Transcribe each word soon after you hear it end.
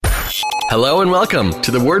Hello and welcome to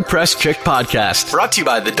the WordPress Chick podcast, brought to you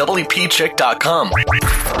by the WPChick.com.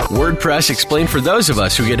 WordPress explained for those of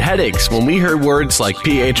us who get headaches when we hear words like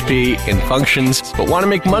PHP and functions, but want to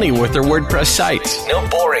make money with their WordPress sites. No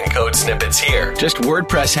boring code snippets here, just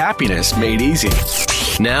WordPress happiness made easy.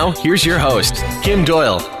 Now, here's your host, Kim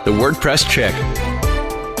Doyle, the WordPress Chick.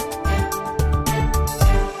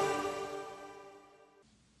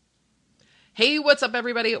 Hey, what's up,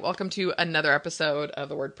 everybody? Welcome to another episode of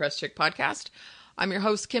the WordPress Chick podcast. I'm your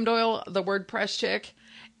host, Kim Doyle, the WordPress Chick.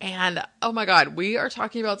 And oh my God, we are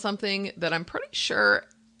talking about something that I'm pretty sure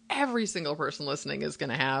every single person listening is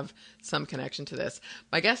going to have some connection to this.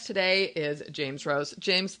 My guest today is James Rose.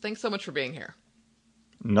 James, thanks so much for being here.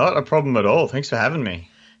 Not a problem at all. Thanks for having me.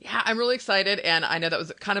 Yeah, I'm really excited. And I know that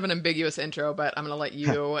was kind of an ambiguous intro, but I'm going to let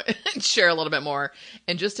you share a little bit more.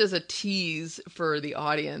 And just as a tease for the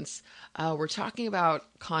audience, we're talking about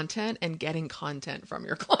content and getting content from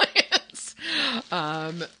your clients.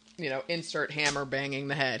 Insert hammer banging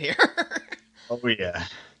the head here. Oh, yeah.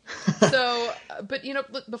 But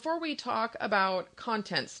before we talk about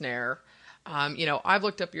content Snare, I've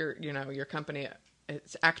looked up your company.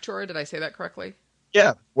 It's Actor. Did I say that correctly?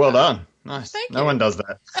 Yeah. Well done. Nice. Thank you. No one does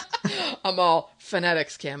that. I'm all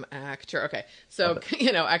phonetics, Kim. Actor. Okay. So,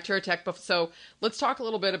 Actor Tech. So let's talk a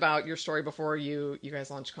little bit about your story before you guys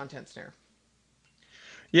launched Content Snare.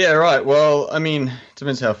 Yeah, right. Well, I mean,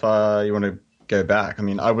 depends how far you want to go back. I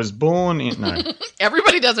mean, I was born in... No.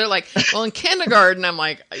 Everybody does. They're like, well, in kindergarten, I'm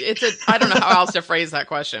like, I don't know how else to phrase that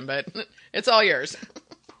question, but it's all yours.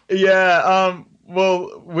 Yeah.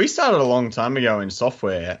 Well, we started a long time ago in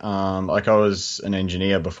software. I was an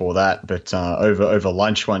engineer before that, but over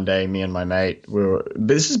lunch one day, me and my mate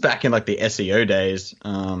this is back in like the SEO days.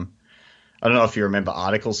 I don't know if you remember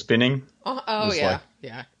article spinning. Oh yeah.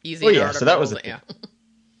 Yeah. Easy. Well, yeah. So that was yeah.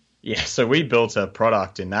 Yeah, so we built a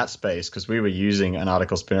product in that space because we were using an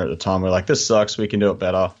article spinner at the time. We're like, this sucks, we can do it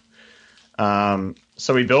better.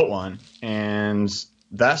 So we built one, and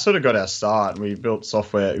that sort of got our start. We built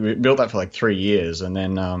software. We built that for like 3 years, and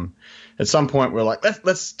then at some point we're like,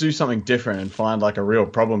 let's do something different and find like a real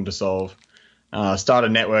problem to solve.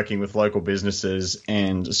 Started networking with local businesses,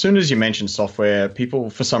 and as soon as you mention software,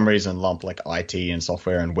 people for some reason lump like IT and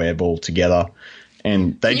software and web all together.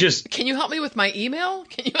 And can you help me with my email?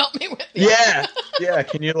 Can you help me with Yeah.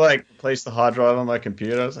 Can you like replace the hard drive on my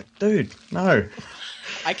computer? I was like, dude, no.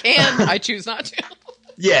 I can. I choose not to.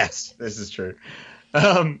 Yes, this is true.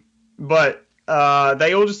 But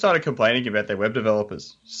they all just started complaining about their web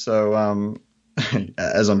developers. So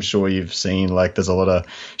as I'm sure you've seen, like there's a lot of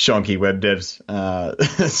shonky web devs.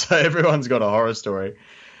 So everyone's got a horror story.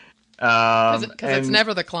 Because it's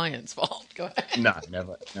never the client's fault. Go ahead. No,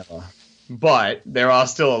 never. But there are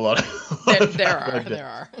still a lot of there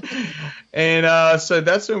are. And so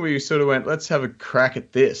that's when we sort of went, let's have a crack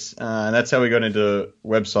at this. And that's how we got into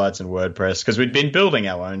websites and WordPress, because we'd been building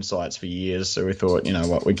our own sites for years. So we thought, you know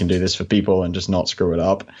what, we can do this for people and just not screw it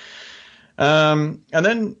up. And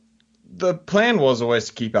then the plan was always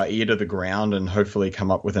to keep our ear to the ground and hopefully come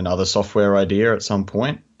up with another software idea at some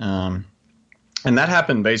point. And that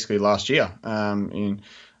happened basically last year.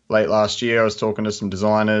 Late last year, I was talking to some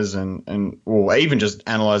designers and even just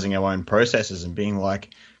analyzing our own processes and being like,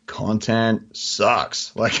 content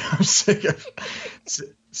sucks. Like, I'm sick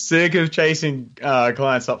of chasing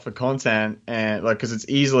clients up for content, and like, because it's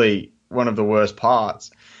easily one of the worst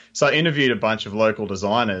parts. So I interviewed a bunch of local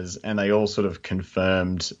designers, and they all sort of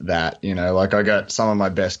confirmed that, like I got some of my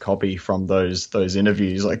best copy from those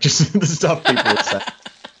interviews, like just the stuff people would say.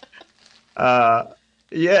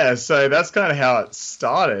 Yeah, so that's kind of how it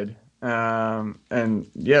started.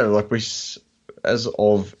 And yeah, like as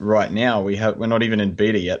of right now, we're not even in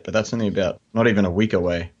beta yet, but that's only about not even a week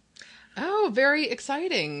away. Oh, very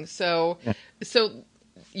exciting. So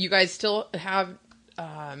you guys still have,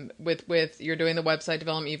 with you're doing the website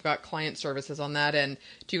development, you've got client services on that. And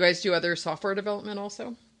do you guys do other software development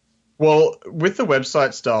also? Well, with the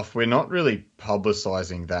website stuff, we're not really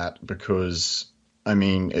publicizing that because, I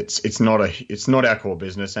mean, it's not our core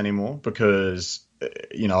business anymore because,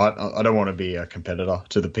 I don't want to be a competitor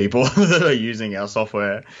to the people that are using our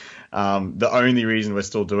software. The only reason we're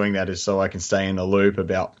still doing that is so I can stay in the loop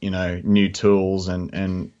about, new tools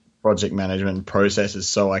and project management processes,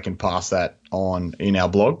 so I can pass that on in our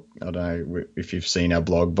blog. I don't know if you've seen our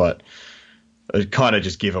blog, but it kind of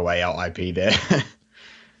just give away our IP there.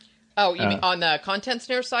 Oh, you mean on the Content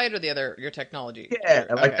Snare side or your technology? Yeah,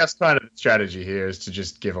 like that's kind of the strategy here, is to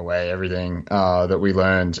just give away everything that we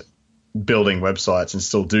learned building websites, and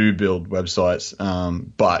still do build websites,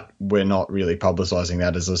 but we're not really publicizing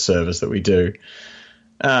that as a service that we do.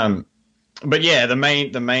 But yeah, the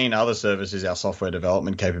main other service is our software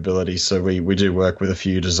development capabilities. So we do work with a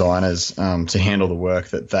few designers to handle the work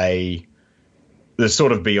they're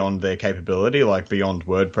sort of beyond their capability, like beyond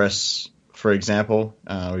WordPress, for example.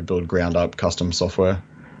 We build ground up custom software.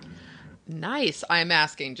 Nice. I'm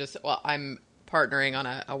asking I'm partnering on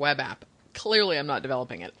a web app. Clearly, I'm not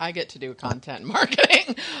developing it. I get to do content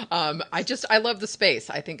marketing. I love the space.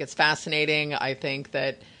 I think it's fascinating. I think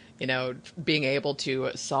that, being able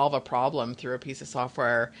to solve a problem through a piece of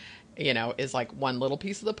software, is like one little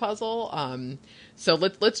piece of the puzzle. So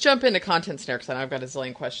let's jump into Content Snare, because I know I've got a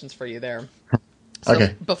zillion questions for you there. So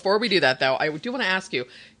Okay. Before we do that, though, I do want to ask you,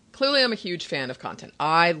 clearly I'm a huge fan of content.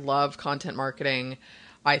 I love content marketing.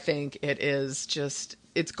 I think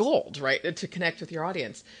it's gold, right? To connect with your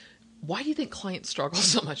audience. Why do you think clients struggle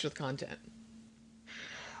so much with content?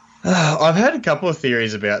 I've had a couple of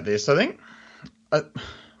theories about this. I think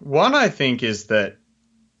one is that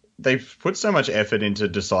they've put so much effort into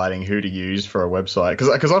deciding who to use for a website.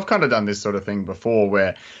 Because I've kind of done this sort of thing before,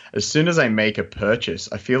 where as soon as I make a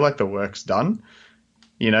purchase, I feel like the work's done.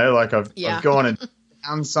 Like I've gone and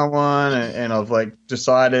found someone and I've like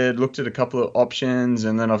decided, looked at a couple of options,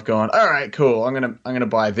 and then I've gone, all right, cool, I'm gonna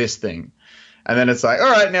buy this thing. And then it's like,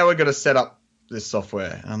 all right, now we're going to set up this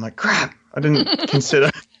software. And I'm like, crap, I didn't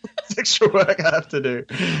consider this extra work I have to do.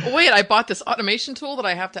 Wait, I bought this automation tool that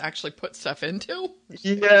I have to actually put stuff into?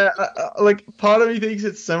 Yeah, like part of me thinks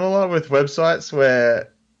it's similar with websites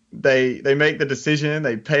where they make the decision,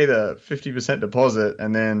 they pay the 50% deposit,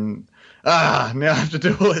 and then, now I have to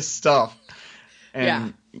do all this stuff.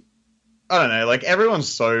 And I don't know, like everyone's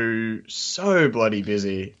so bloody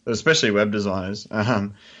busy, especially web designers.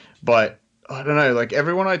 But I don't know, like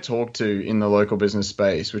everyone I talk to in the local business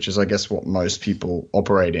space, which is, I guess, what most people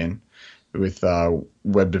operate in with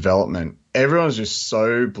web development, everyone's just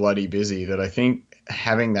so bloody busy that I think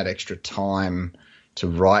having that extra time to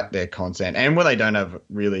write their content, and when they don't have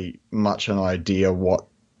really much an idea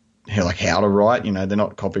how to write, they're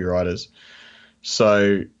not copywriters.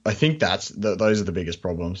 So I think those are the biggest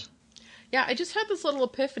problems. Yeah, I just had this little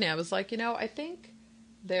epiphany. I was like, I think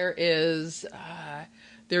there's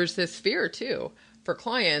this fear too for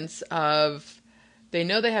clients of, they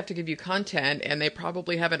know they have to give you content and they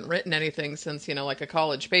probably haven't written anything since, like a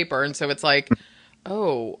college paper. And so it's like,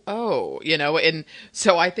 and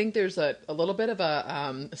so I think there's a little bit of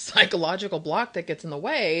a psychological block that gets in the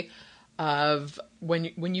way of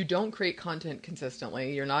when you don't create content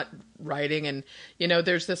consistently, you're not writing. And,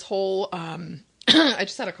 there's this whole, I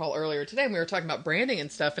just had a call earlier today and we were talking about branding and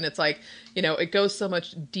stuff. And it's like, it goes so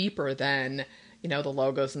much deeper than, the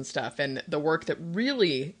logos and stuff. And the work that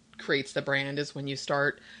really creates the brand is when you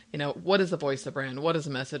start, what is the voice of the brand? What is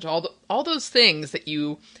the message? All those things that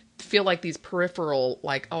you feel like these peripheral,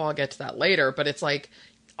 like, oh, I'll get to that later. But it's like,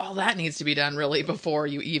 all that needs to be done really before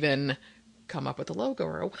you even come up with a logo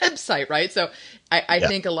or a website, right? So I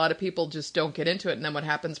think a lot of people just don't get into it. And then what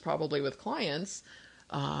happens probably with clients,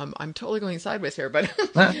 I'm totally going sideways here, but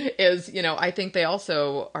is, I think they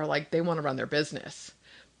also are like, they want to run their business.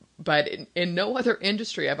 But in no other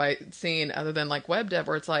industry have I seen, other than like web dev,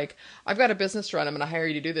 where it's like, I've got a business to run, I'm going to hire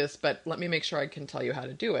you to do this, but let me make sure I can tell you how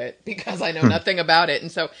to do it because I know nothing about it.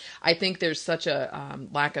 And so I think there's such a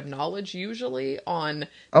lack of knowledge usually on,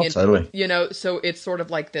 totally. So it's sort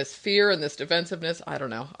of like this fear and this defensiveness. I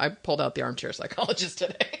don't know. I pulled out the armchair psychologist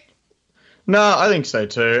today. No, I think so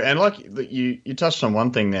too. And like you touched on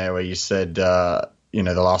one thing there where you said, the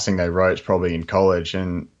last thing they wrote is probably in college.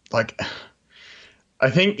 And like, I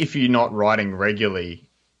think if you're not writing regularly,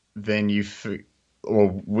 then we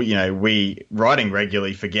writing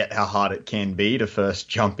regularly forget how hard it can be to first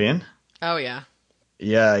jump in. Oh yeah.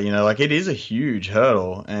 Yeah. Like it is a huge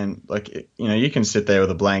hurdle, and like, you can sit there with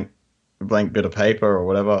a blank bit of paper or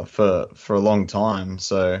whatever for a long time.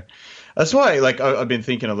 So that's why, like, I've been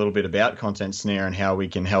thinking a little bit about Content Snare and how we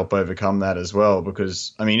can help overcome that as well.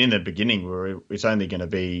 Because, I mean, in the beginning, it's only going to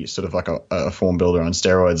be sort of like a form builder on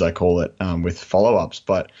steroids, I call it, with follow-ups.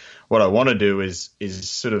 But what I want to do is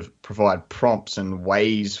sort of provide prompts and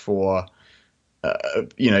ways for,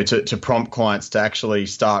 to prompt clients to actually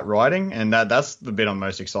start writing. And that's the bit I'm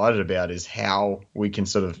most excited about, is how we can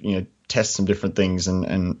sort of, test some different things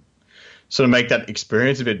and sort of make that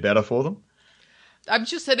experience a bit better for them. I'm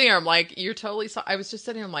just sitting here. I'm like, you're totally. I was just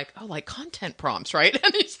sitting here. I'm like, oh, like content prompts, right?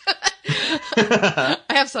 And he said, I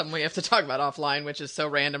have something we have to talk about offline, which is so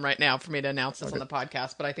random right now for me to announce this on the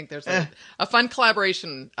podcast. But I think there's a fun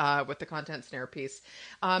collaboration with the Content Snare piece.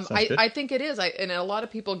 I think it is. And a lot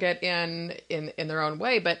of people get in their own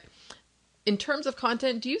way. But in terms of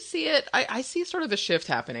content, do you see it? I see sort of a shift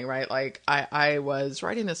happening, right? Like I was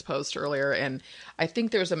writing this post earlier, and I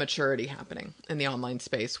think there's a maturity happening in the online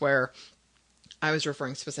space where I was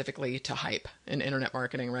referring specifically to hype in internet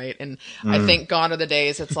marketing, right? And I think gone are the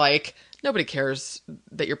days it's like nobody cares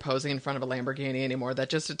that you're posing in front of a Lamborghini anymore. That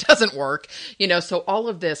just, it doesn't work, you know? So all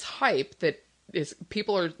of this hype that is,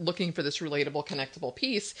 people are looking for this relatable, connectable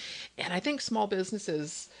piece. And I think small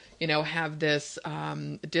businesses, you know, have this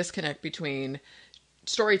disconnect between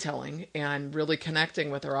storytelling and really connecting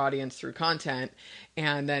with their audience through content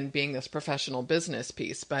and then being this professional business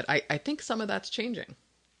piece. But I think some of that's changing.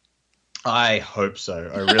 I hope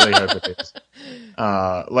so. I really hope it is.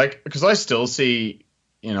 Like, because I still see,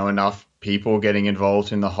 you know, enough people getting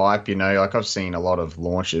involved in the hype. You know, like I've seen a lot of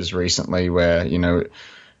launches recently where, you know,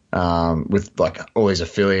 with like all these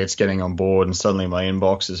affiliates getting on board, and suddenly my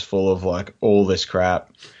inbox is full of like all this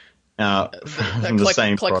crap. From the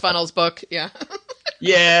same ClickFunnels book, yeah.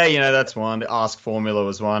 Yeah, you know, that's one. The Ask Formula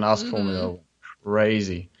was one. Ask Formula,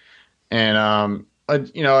 crazy. And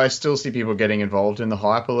I still see people getting involved in the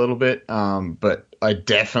hype a little bit, but I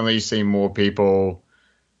definitely see more people,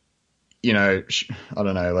 you know, I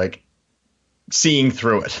don't know, like seeing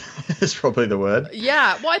through it is probably the word.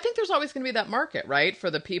 Yeah. Well, I think there's always going to be that market, right? For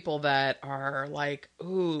the people that are like,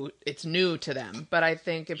 ooh, it's new to them. But I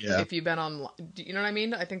think if you've been on, you know what I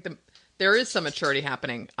mean? I think there is some maturity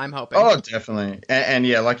happening, I'm hoping. Oh, definitely. And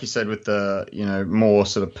yeah, like you said, with the, you know, more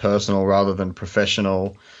sort of personal rather than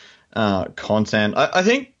professional content. I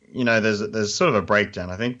think, you know, there's sort of a breakdown.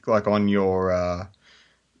 I think like on your,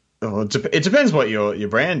 it depends what your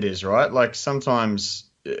brand is, right? Like sometimes,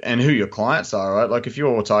 and who your clients are, right? Like if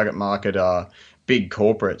your target market are big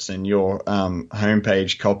corporates and your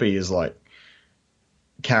homepage copy is like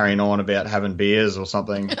carrying on about having beers or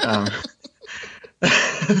something, then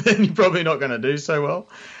you're probably not going to do so well.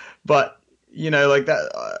 But, you know, like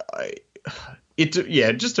that, it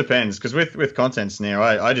just depends, because with Content Snare,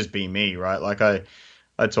 I just be me, right? Like I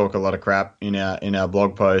talk a lot of crap in our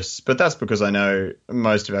blog posts, but that's because I know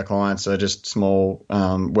most of our clients are just small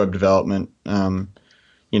web development,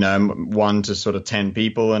 you know, 1 to sort of 10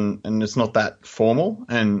 people, and it's not that formal,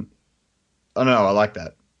 and I don't know, I like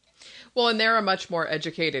that. Well, and they're a much more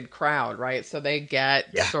educated crowd, right? So they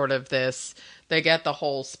get sort of this, they get the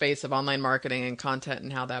whole space of online marketing and content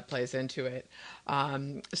and how that plays into it.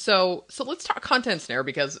 So let's talk Content Snare,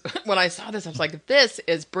 because when I saw this, I was like, this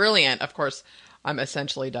is brilliant. Of course, I'm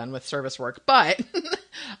essentially done with service work, but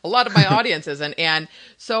a lot of my audience isn't. And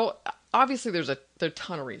so obviously there's a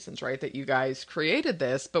ton of reasons, right, that you guys created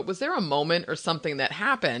this, but was there a moment or something that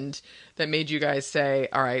happened that made you guys say,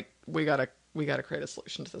 all right, we gotta create a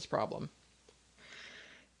solution to this problem?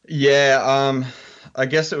 Yeah, I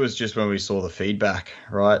guess it was just when we saw the feedback,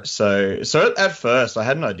 right? So at first I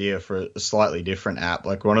had an idea for a slightly different app.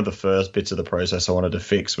 Like one of the first bits of the process I wanted to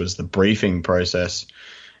fix was the briefing process.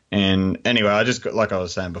 And anyway, I just got, like I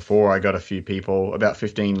was saying before, I got a few people, about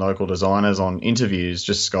 15 local designers on interviews,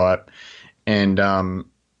 just Skype, and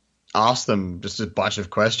asked them just a bunch of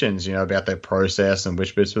questions, you know, about their process and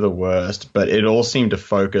which bits were the worst. But it all seemed to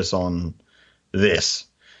focus on this.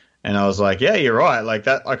 And I was like, yeah, you're right. Like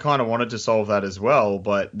that, I kind of wanted to solve that as well.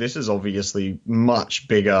 But this is obviously much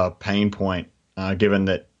bigger pain point, given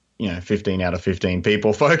that, you know, 15 out of 15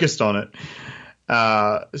 people focused on it.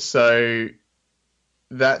 So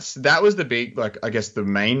that was the big, like, I guess the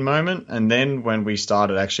main moment. And then when we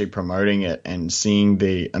started actually promoting it and seeing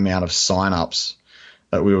the amount of signups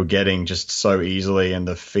that we were getting just so easily, and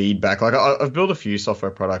the feedback, like I've built a few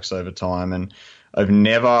software products over time, and I've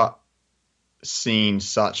never seen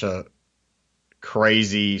such a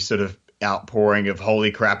crazy sort of outpouring of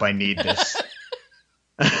holy crap, I need this.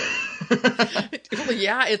 Well,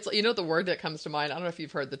 yeah, it's, you know, the word that comes to mind, I don't know if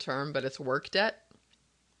you've heard the term, but it's work debt.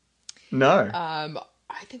 No.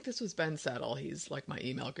 I think this was Ben Settle. He's like my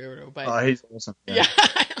email guru, but he's awesome. Yeah,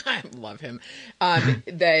 I love him.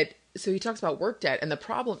 So he talks about work debt, and the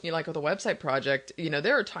problem, you know, like with a website project, you know,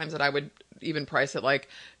 there are times that I would even price it like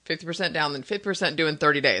 50% down, then 50% due in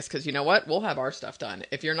 30 days. Cause you know what? We'll have our stuff done.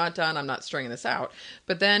 If you're not done, I'm not stringing this out.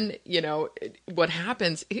 But then, you know, what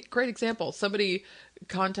happens, great example. Somebody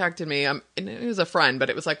contacted me, and it was a friend, but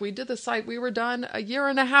it was like, we did the site, we were done a year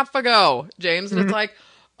and a half ago, James. And it's like,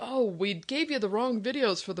 oh, we gave you the wrong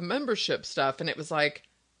videos for the membership stuff. And it was like,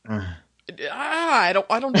 I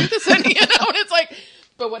don't do this any, you know, and it's like,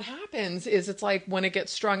 But what happens is it's like when it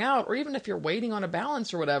gets strung out, or even if you're waiting on a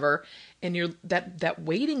balance or whatever, and you're that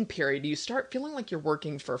waiting period, you start feeling like you're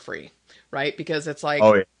working for free, right? Because it's like,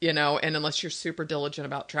 Oh, yeah. you know, and unless you're super diligent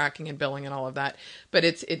about tracking and billing and all of that, but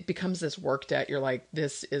it becomes this work debt. You're like,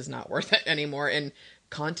 this is not worth it anymore. And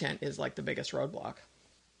content is like the biggest roadblock.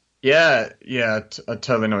 Yeah, I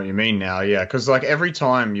totally know what you mean now. Yeah, because like every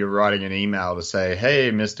time you're writing an email to say,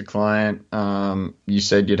 "Hey, Mr. Client, you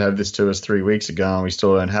said you'd have this to us 3 weeks ago, and we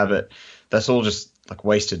still don't have it." That's all just like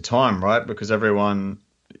wasted time, right? Because everyone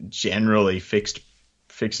generally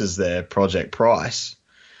fixes their project price,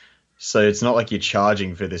 so it's not like you're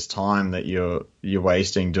charging for this time that you're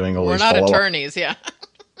wasting doing all We're these not follow-up. attorneys, yeah.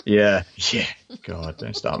 Yeah. God,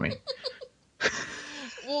 don't start me.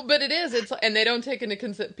 Well, but it is. It's and they don't take into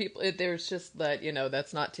people. There's just that, you know,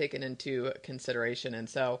 that's not taken into consideration. And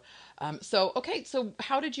so, okay. So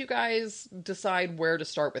how did you guys decide where to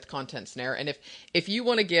start with Content Snare? And if you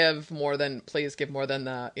want to give more than, please give more than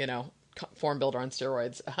the, you know, form builder on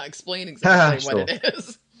steroids. Explain exactly Sure. what it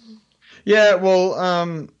is. Yeah,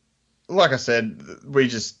 well, like I said, we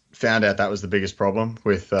just found out that was the biggest problem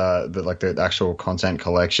with the actual content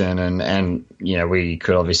collection, and you know, we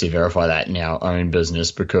could obviously verify that in our own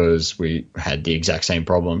business because we had the exact same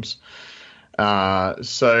problems. We've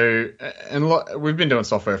been doing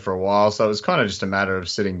software for a while, so it was kind of just a matter of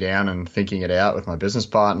sitting down and thinking it out with my business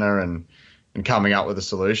partner and coming up with a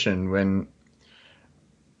solution. When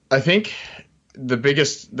I think the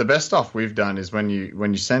best stuff we've done is when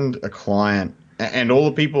you send a client, and all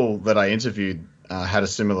the people that I interviewed had a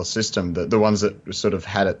similar system. The ones that sort of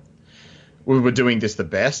had it, we were doing this the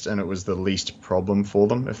best, and it was the least problem for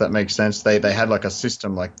them, if that makes sense. They had like a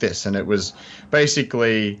system like this, and it was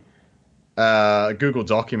basically a Google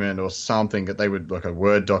document or something that they would, like a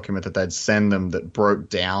Word document that they'd send them that broke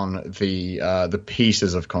down the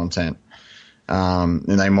pieces of content.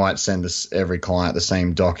 And they might send every client the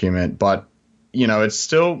same document, but you know, it's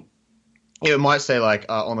still, it might say like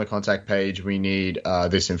on the contact page, we need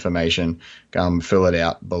this information, fill it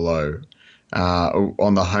out below.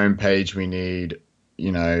 On the home page, we need,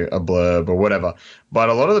 you know, a blurb or whatever. But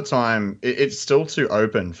a lot of the time, it's still too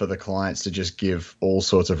open for the clients to just give all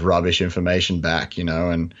sorts of rubbish information back, you know,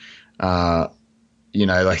 and, you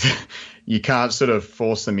know, like you can't sort of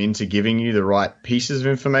force them into giving you the right pieces of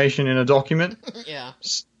information in a document. Yeah.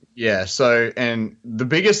 Yeah. So, and the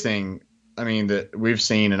biggest thing, I mean, that we've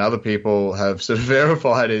seen and other people have sort of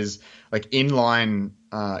verified is like inline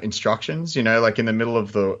instructions, you know, like in the middle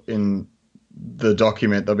of the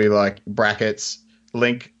document, there'll be like brackets,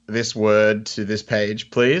 link this word to this page,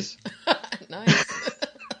 please. Nice.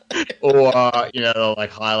 Or, you know, they'll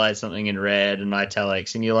like highlight something in red and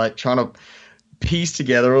italics, and you're like trying to piece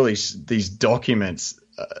together all these documents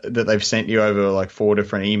that they've sent you over like 4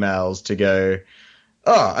 different emails to go,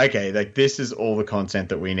 oh, okay, like this is all the content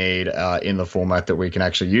that we need in the format that we can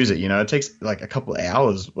actually use it. You know, it takes like a couple of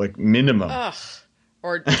hours, like minimum. Ugh.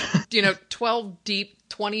 Or, you know, 12 deep,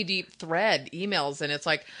 20 deep thread emails. And it's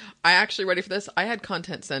like, I actually, ready for this? I had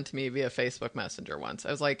content sent to me via Facebook Messenger once. I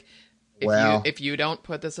was like, if you don't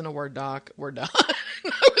put this in a Word doc, we're done.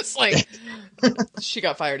 I was like, she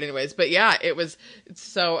got fired anyways. But yeah, it was,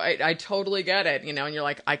 so I totally get it, you know, and you're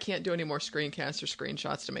like, I can't do any more screencasts or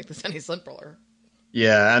screenshots to make this any simpler.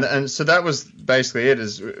 Yeah, and so that was basically it,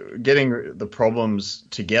 is getting the problems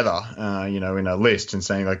together, you know, in a list and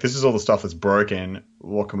saying like, this is all the stuff that's broken.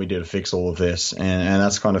 What can we do to fix all of this? And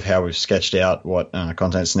that's kind of how we've sketched out what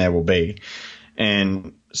Content Snare will be.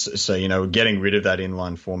 And so, you know, getting rid of that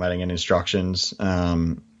inline formatting and instructions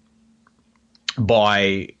so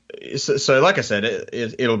like I said,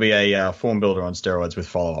 it'll be a form builder on steroids with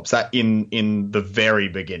follow-ups. That in the very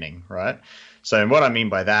beginning, right? So what I mean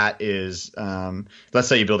by that is, let's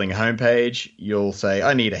say you're building a homepage, you'll say,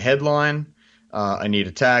 I need a headline, I need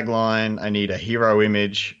a tagline, I need a hero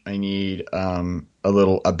image, I need a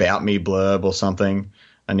little about me blurb or something,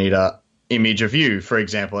 I need a image of you, for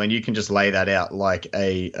example, and you can just lay that out like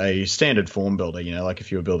a standard form builder, you know, like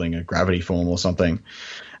if you were building a gravity form or something.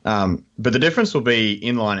 But the difference will be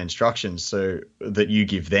inline instructions so that you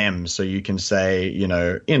give them, so you can say, you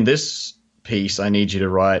know, in this piece, I need you to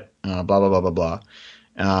write blah, blah, blah, blah, blah.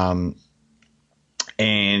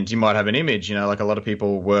 And you might have an image, you know, like a lot of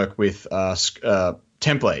people work with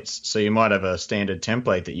templates. So you might have a standard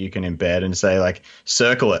template that you can embed and say like,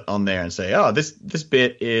 circle it on there and say, oh, this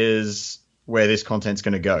bit is where this content's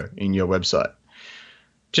going to go in your website.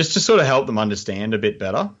 Just to sort of help them understand a bit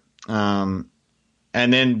better.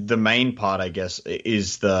 And then the main part, I guess,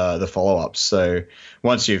 is the follow-ups. So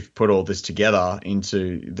once you've put all this together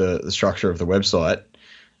into the structure of the website,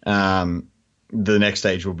 the next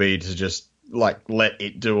stage will be to just like let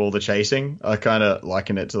it do all the chasing. I kind of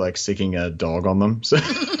liken it to like sicking a dog on them. So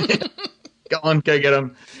go get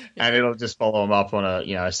them, and it'll just follow them up on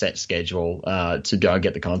a set schedule to go and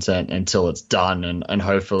get the content until it's done, and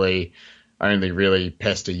hopefully only really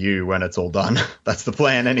pester you when it's all done. That's the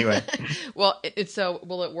plan anyway. Well, so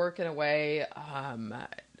will it work in a way?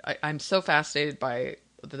 I'm so fascinated by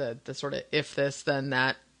the sort of if this then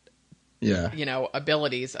that,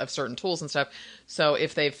 abilities of certain tools and stuff. So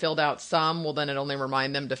if they've filled out some, well, then it only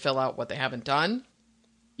remind them to fill out what they haven't done.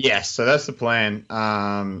 Yes, so that's the plan.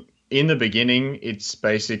 In the beginning, it's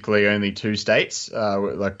basically only 2 states,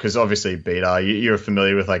 because obviously beta, you're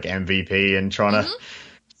familiar with like MVP and trying to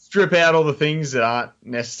strip out all the things that aren't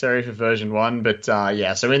necessary for version 1. But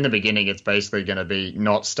so in the beginning, it's basically going to be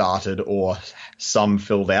not started or some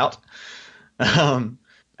filled out. And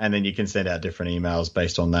then you can send out different emails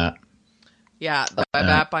based on that. Yeah, the web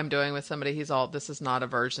app I'm doing with somebody, he's all, this is not a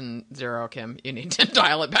version 0, Kim. You need to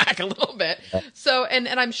dial it back a little bit. So, and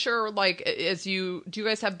I'm sure, like, do you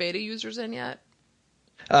guys have beta users in yet?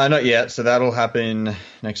 Not yet. So that'll happen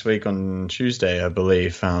next week on Tuesday, I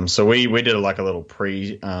believe. So we did like a little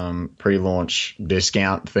pre-launch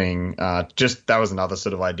discount thing. That was another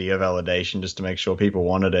sort of idea validation just to make sure people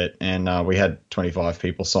wanted it. And we had 25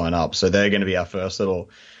 people sign up. So they're going to be our first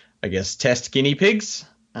little, I guess, test guinea pigs.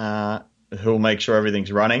 Who'll make sure everything's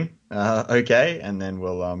running okay, and then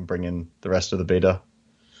we'll bring in the rest of the beta.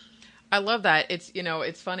 I love that.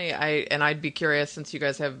 It's funny. I'd be curious, since you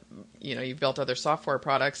guys have, you've built other software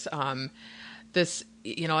products. This,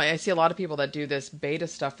 I see a lot of people that do this beta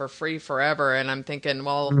stuff for free forever, and I'm thinking,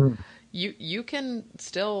 well, you can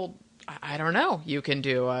still, I don't know. You can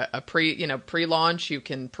do a pre-launch. You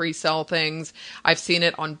can pre-sell things. I've seen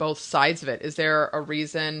it on both sides of it. Is there a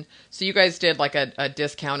reason? So you guys did like a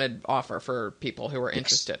discounted offer for people who were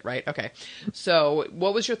interested, right? Okay. So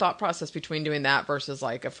what was your thought process between doing that versus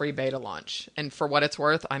like a free beta launch? And for what it's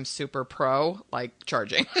worth, I'm super pro like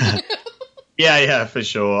charging. Yeah, for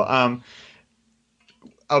sure.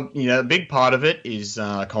 A big part of it is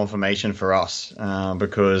confirmation for us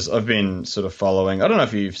because I've been sort of following. I don't know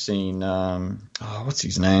if you've seen what's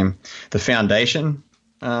his name, The Foundation.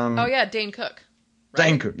 Dane Cook. Right?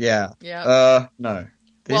 Dane Cook, yeah. No,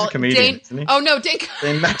 he's a comedian, isn't he? Oh no, Dane.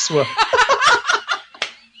 Dane Maxwell.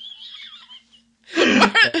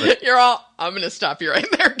 You're all. I'm going to stop you right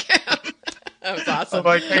there, Cam. That was awesome.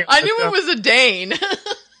 I knew it was a Dane.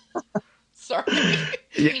 Sorry.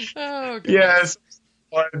 Yeah. Oh, goodness. Yes.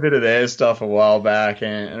 A bit of their stuff a while back,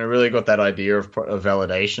 and I really got that idea of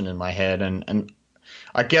validation in my head, and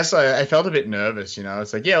I guess I felt a bit nervous.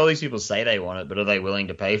 It's like, all these people say they want it, but are they willing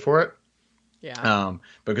to pay for it? Yeah.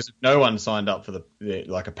 Because if no one signed up for the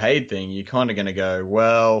like a paid thing, you're kind of going to go,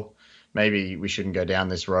 well, maybe we shouldn't go down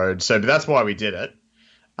this road. So that's why we did it.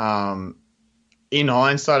 In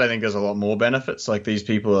hindsight, I think there's a lot more benefits. Like these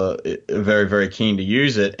people are very, very keen to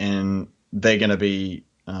use it, and they're going to be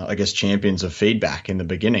I guess champions of feedback in the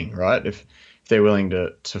beginning, right? If they're willing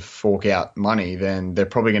to fork out money, then they're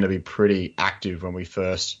probably going to be pretty active when we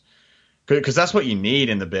first, because that's what you need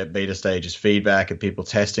in the beta stage is feedback and people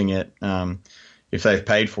testing it. If they've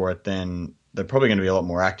paid for it, then they're probably going to be a lot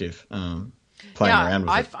more active playing around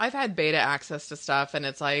with it. I've had beta access to stuff, and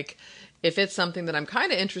it's like, if it's something that I'm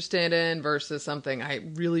kind of interested in versus something I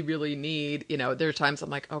really, really need, there are times I'm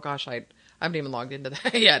like, oh gosh, I haven't even logged into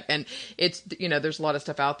that yet. And it's, there's a lot of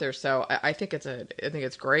stuff out there. So I think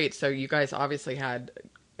it's great. So you guys obviously had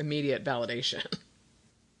immediate validation.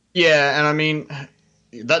 Yeah. And I mean,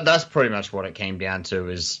 that's pretty much what it came down to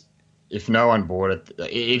is if no one bought it,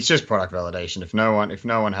 it's just product validation. If no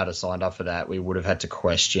one had signed up for that, we would have had to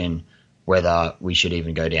question whether we should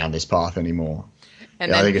even go down this path anymore.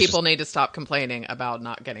 And then people need to stop complaining about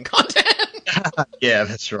not getting content. Yeah,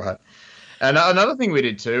 that's right. And another thing we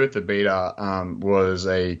did too with the beta was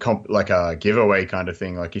a giveaway kind of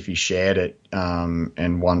thing. Like if you shared it and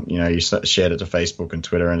you shared it to Facebook and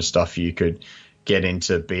Twitter and stuff, you could get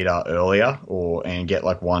into beta earlier and get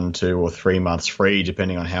like 1, 2, or 3 months free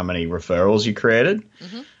depending on how many referrals you created.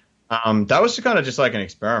 Mm-hmm. That was kind of just like an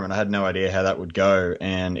experiment. I had no idea how that would go,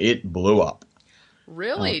 and it blew up.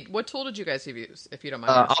 Really? What tool did you guys use, if you don't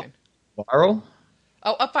mind asking? Upviral.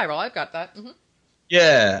 Oh, Upviral. I've got that. Mm-hmm.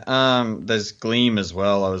 Yeah, there's Gleam as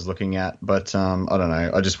well I was looking at, but I don't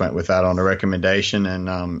know. I just went with that on a recommendation, and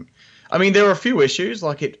I mean there were a few issues.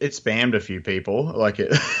 Like it spammed a few people. Like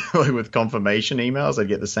with confirmation emails, I'd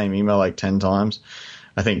get the same email like 10 times.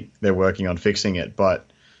 I think they're working on fixing it, but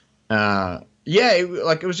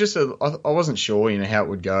it was just I wasn't sure how it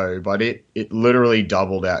would go, but it literally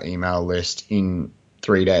doubled our email list in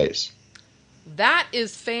 3 days. That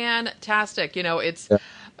is fantastic. It's. Yeah.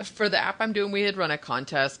 For the app I'm doing, we had run a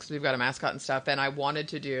contest because we've got a mascot and stuff, and I wanted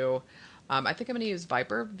to do. I think I'm going to use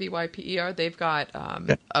Viper, VYPER. They've got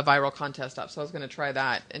a viral contest up, so I was going to try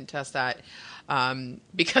that and test that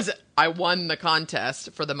because I won the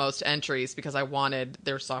contest for the most entries because I wanted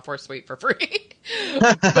their software suite for free.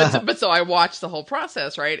 but so I watched the whole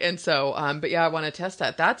process, right? And so, but yeah, I want to test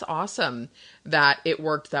that. That's awesome that it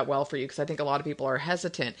worked that well for you because I think a lot of people are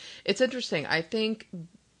hesitant. It's interesting. I think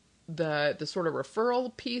the sort of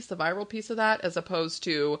referral piece, the viral piece of that, as opposed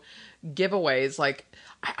to giveaways. Like,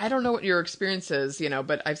 I don't know what your experience is,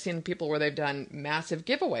 but I've seen people where they've done massive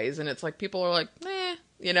giveaways and it's like people are like,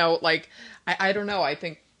 like, I don't know. I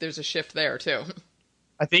think there's a shift there too.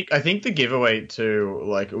 I think the giveaway to,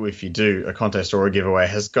 like, if you do a contest or a giveaway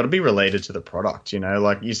has got to be related to the product,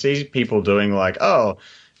 like you see people doing like, oh,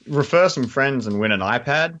 refer some friends and win an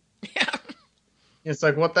iPad. Yeah. It's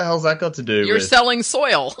like, what the hell's that got to do You're with... selling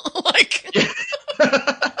soil. Like,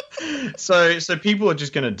 so people are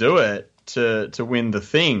just going to do it to win the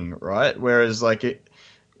thing, right? Whereas like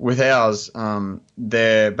with ours,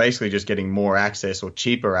 they're basically just getting more access or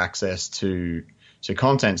cheaper access to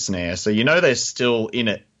Content Snare. So, they're still in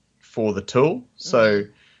it for the tool. So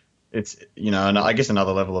it's, and I guess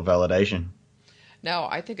another level of validation. No,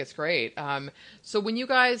 I think it's great. So when you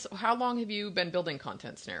guys, how long have you been building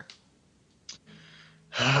Content Snare?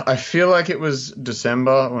 I feel like it was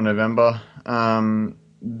December or November.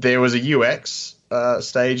 There was a UX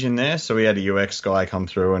stage in there, so we had a UX guy come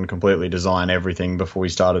through and completely design everything before we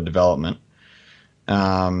started development.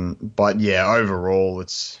 But yeah, overall, I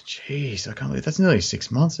can't believe that's nearly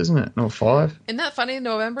 6 months, isn't it? No, 5. Isn't that funny?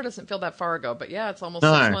 November doesn't feel that far ago, but yeah, it's almost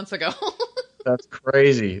 6 months ago. That's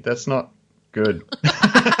crazy. That's not good.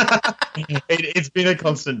 It's been a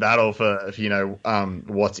constant battle for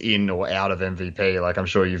what's in or out of MVP. Like I'm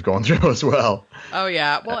sure you've gone through as well. Oh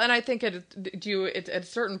yeah. Well, and I think at a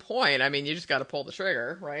certain point, I mean, you just got to pull the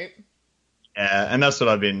trigger, right? Yeah, and that's what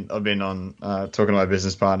I've been on talking to my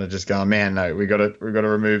business partner, just going, man, no, we got to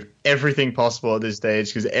remove everything possible at this stage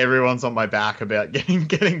because everyone's on my back about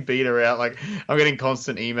getting beta out. Like I'm getting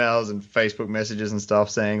constant emails and Facebook messages and stuff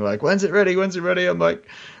saying like, when's it ready? I'm like,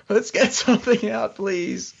 let's get something out,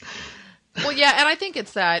 please. Well, yeah, and I think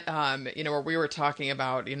it's that, where we were talking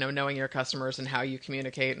about, knowing your customers and how you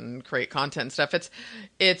communicate and create content and stuff.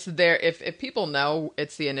 It's there. If people know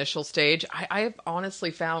it's the initial stage, I've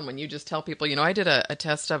honestly found when you just tell people, I did a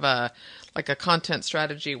test of a content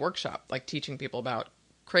strategy workshop, like teaching people about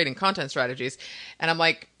creating content strategies. And I'm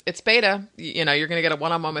like, it's beta, you're going to get a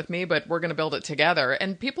one-on-one with me, but we're going to build it together.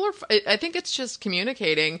 And people I think it's just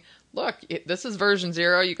communicating, look, this is version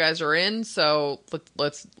 0. You guys are in. So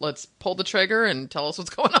let's pull the trigger and tell us what's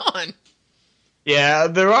going on. Yeah.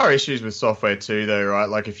 There are issues with software too, though, right?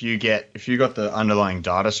 Like if you got the underlying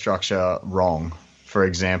data structure wrong, for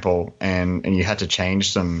example, and you had to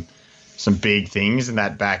change some big things in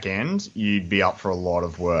that back end, you'd be up for a lot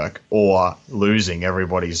of work or losing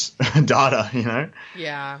everybody's data,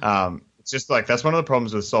 Yeah. It's just like, that's one of the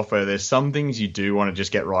problems with software. There's some things you do want to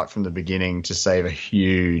just get right from the beginning to save a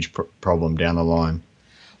huge problem down the line.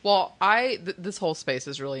 Well, this whole space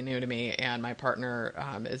is really new to me, and my partner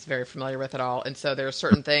is very familiar with it all. And so there are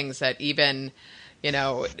certain things that even,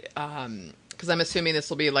 because I'm assuming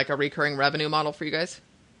this will be like a recurring revenue model for you guys.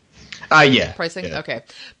 Yeah. Pricing? Yeah. Okay.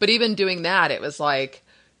 But even doing that, it was like,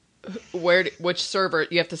 which server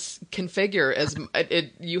you have to configure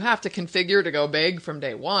you have to configure to go big from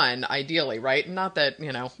day one, ideally, right? Not that,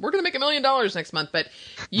 we're going to make $1 million next month, but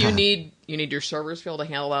you need your servers to be able to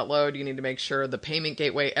handle that load. You need to make sure the payment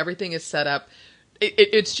gateway, everything is set up.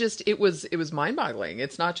 It was mind boggling.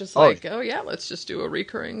 It's not just like, oh yeah, let's just do a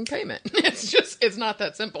recurring payment. It's not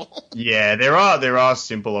that simple. Yeah, there are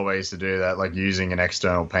simpler ways to do that, like using an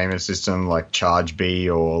external payment system like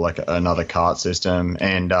ChargeBee or like another cart system.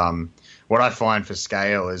 And what I find for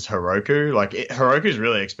scale is Heroku. Like Heroku is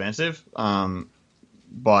really expensive,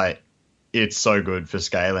 but it's so good for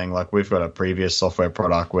scaling. Like we've got a previous software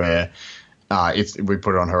product where we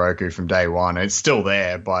put it on Heroku from day one. It's still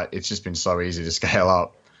there, but it's just been so easy to scale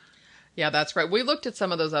up. Yeah, that's great. We looked at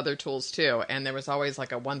some of those other tools too, and there was always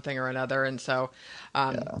like a one thing or another. And so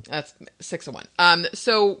that's 6 of 1.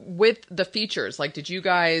 So with the features, like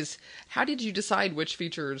how did you decide which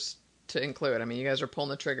features to include? I mean, you guys are pulling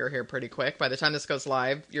the trigger here pretty quick. By the time this goes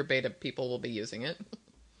live, your beta people will be using it.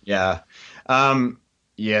 Yeah.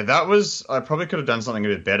 Yeah, I probably could have done something a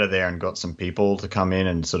bit better there and got some people to come in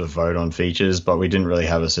and sort of vote on features, but we didn't really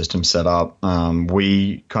have a system set up.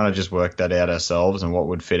 We kind of just worked that out ourselves and what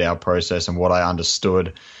would fit our process and what I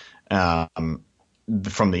understood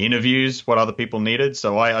from the interviews what other people needed.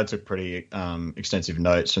 So I took pretty extensive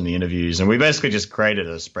notes from the interviews, and we basically just created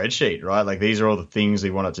a spreadsheet, right? Like these are all the things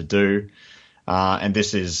we wanted to do, and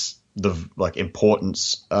this is the like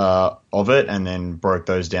importance of it, and then broke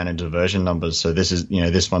those down into version numbers. So this is,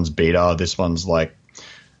 this one's beta, this one's like,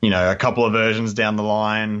 a couple of versions down the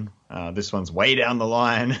line, this one's way down the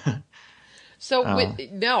line. So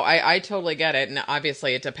I totally get it, and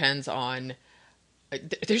obviously it depends on.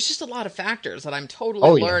 There's just a lot of factors that I'm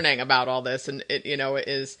totally learning about all this, and it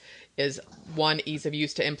is one, ease of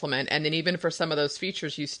use to implement, and then even for some of those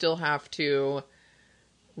features, you still have to,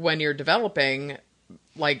 when you're developing,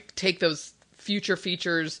 like take those future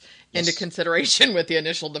features into consideration with the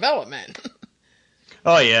initial development.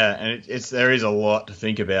 Oh yeah, and there is a lot to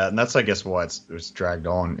think about, and that's I guess why it's dragged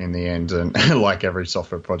on in the end, and like every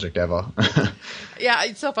software project ever. Yeah,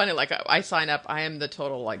 it's so funny. Like I sign up, I am the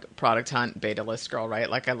total like product hunt beta list girl, right?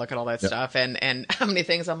 Like I look at all that stuff, and how many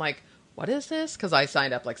things I'm like, what is this? Because I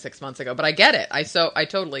signed up like 6 months ago, but I get it. I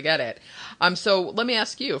totally get it. So let me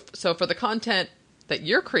ask you. So for the content that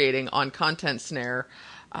you're creating on Content Snare,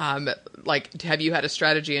 like have you had a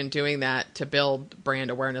strategy in doing that to build brand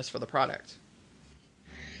awareness for the product?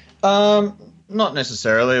 Not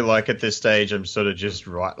necessarily. Like at this stage, I'm sort of just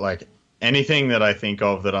like anything that I think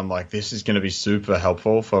of that I'm like, this is going to be super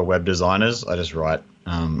helpful for web designers, I just write.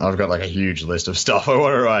 I've got like a huge list of stuff I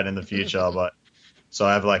want to write in the future, but so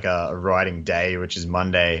I have like a writing day, which is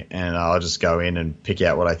Monday, and I'll just go in and pick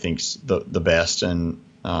out what I think's the best and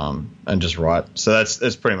just write. So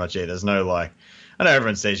that's pretty much it. There's no like, I know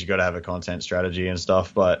everyone says you got to have a content strategy and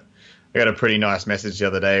stuff, but I got a pretty nice message the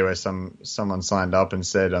other day where someone signed up and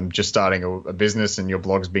said, I'm just starting a business and your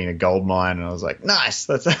blog's been a gold mine. And I was like, nice.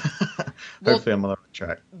 That's hopefully I'm on the right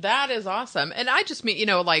track. That is awesome. And I just mean,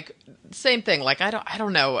 like same thing. Like, I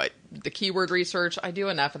don't know the keyword research. I do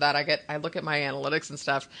enough of that. I look at my analytics and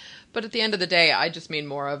stuff, but at the end of the day, I just mean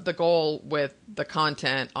more of the goal with the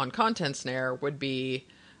content on Content Snare would be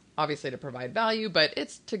obviously to provide value, but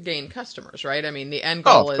it's to gain customers, right? I mean, the end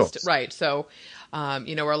goal is right. So,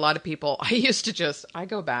 where a lot of people, I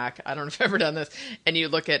go back, I don't know if I've ever done this, and you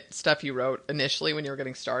look at stuff you wrote initially when you were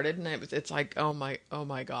getting started, and it's like, oh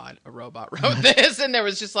my God, a robot wrote this. And there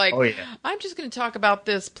was just like, I'm just going to talk about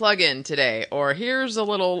this plugin today, or here's a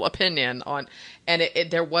little opinion on, and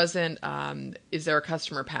there wasn't, is there a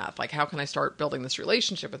customer path? Like, how can I start building this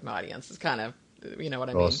relationship with my audience? It's kind of, you know what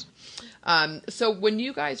I mean? So when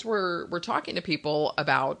you guys were talking to people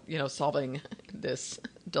about, solving this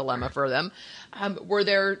dilemma for them, were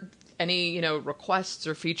there any, requests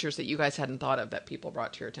or features that you guys hadn't thought of that people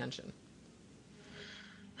brought to your attention?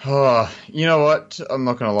 Oh, you know what? I'm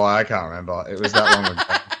not going to lie. I can't remember. It was that long ago.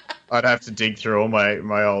 I'd have to dig through all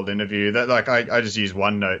my old interview. That I just use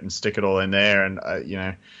OneNote and stick it all in there. And,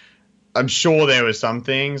 I'm sure there were some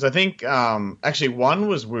things. I think actually one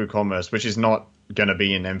was WooCommerce, which is not going to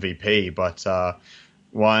be an MVP, but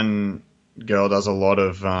one girl does a lot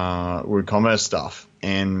of WooCommerce stuff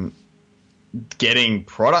and getting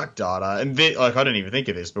product data. And I didn't even think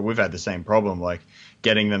of this, but we've had the same problem, like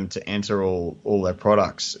getting them to enter all their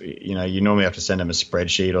products. You normally have to send them a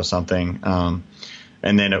spreadsheet or something.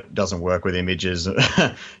 And then it doesn't work with images.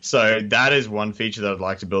 So that is one feature that I'd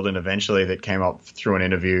like to build in eventually that came up through an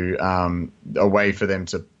interview, a way for them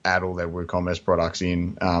to add all their WooCommerce products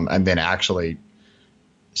in and then actually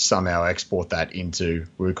somehow export that into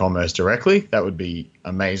WooCommerce directly. That would be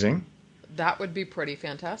amazing. That would be pretty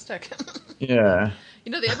fantastic. Yeah.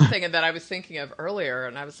 The other thing that I was thinking of earlier,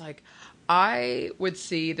 and I was like, I would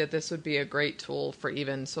see that this would be a great tool for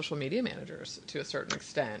even social media managers to a certain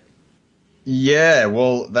extent. Yeah,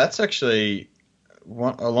 well, that's actually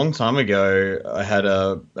a long time ago. I had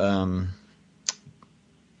a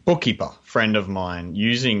bookkeeper friend of mine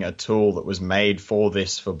using a tool that was made for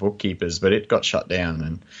this for bookkeepers, but it got shut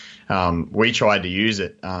down. And we tried to use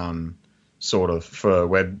it sort of for a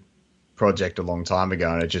web project a long time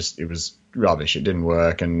ago, and it was rubbish. It didn't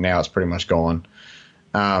work, and now it's pretty much gone.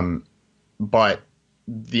 But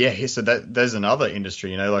yeah, so there's another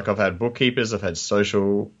industry, like I've had bookkeepers, I've had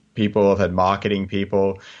social people, I've had marketing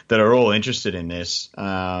people that are all interested in this.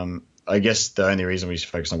 I guess the only reason we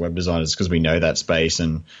focus on web design is because we know that space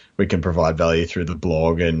and we can provide value through the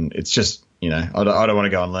blog. And it's just, I don't want to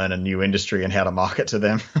go and learn a new industry and how to market to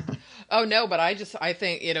them. Oh no, but I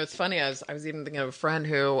think, it's funny. I was even thinking of a friend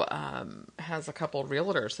who has a couple of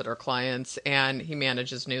realtors that are clients, and he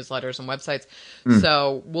manages newsletters and websites.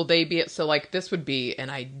 So will they be, so like this would be an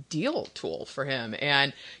ideal tool for him.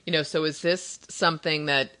 And, so is this something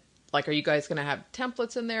that, like, are you guys going to have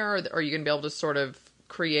templates in there, or are you going to be able to sort of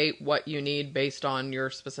create what you need based on your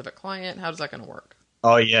specific client? How's that going to work?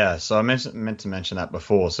 Oh yeah, so I meant to mention that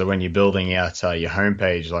before. So when you're building out your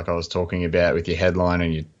homepage, like I was talking about with your headline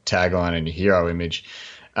and your tagline and your hero image,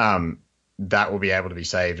 um, that will be able to be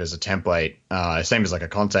saved as a template. Same as like a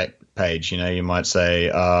contact page. You know, you might say,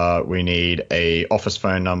 we need a office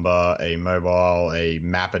phone number, a mobile, a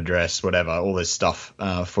map address, whatever, all this stuff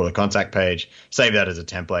for the contact page. Save that as a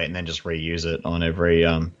template and then just reuse it on every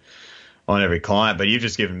client. But you've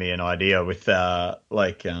just given me an idea with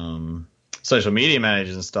social media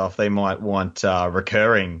managers and stuff. They might want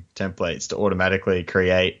recurring templates to automatically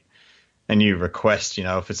create a new request. You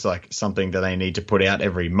know, if it's like something that they need to put out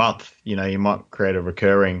every month, you know, you might create a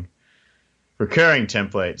recurring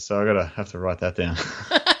template. So have to write that down.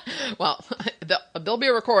 Well, there'll be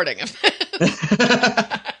a recording.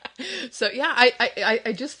 So yeah,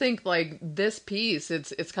 I just think like this piece,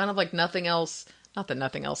 it's kind of like nothing else. Not that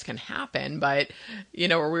nothing else can happen, but you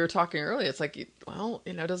know, where we were talking earlier, it's like, well,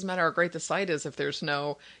 you know, it doesn't matter how great the site is if there's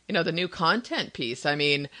no, you know, the new content piece. I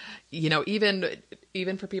mean, you know, even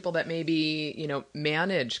for people that maybe, you know,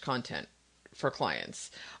 manage content for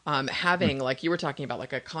clients, having, like you were talking about,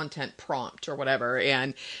 like a content prompt or whatever.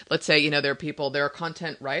 And let's say, you know, there are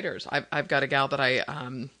content writers. I've got a gal that I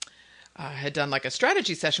had done like a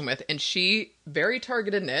strategy session with, and she very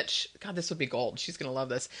targeted niche. God, this would be gold. She's going to love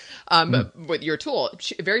this. With your tool,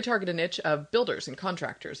 very targeted niche of builders and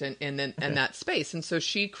contractors and that space. And so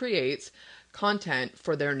she creates content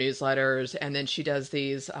for their newsletters. And then she does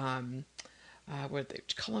these, what they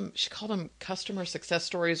call them? She called them customer success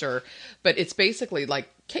stories, but it's basically like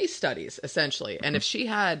case studies essentially. And if she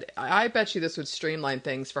had, I bet you this would streamline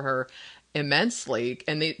things for her immensely.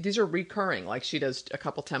 And these are recurring, like she does a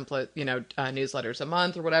couple template, you know, newsletters a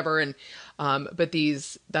month or whatever. And, but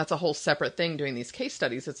that's a whole separate thing, doing these case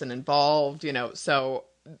studies. It's an involved, you know, so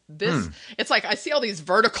it's like, I see all these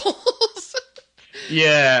verticals.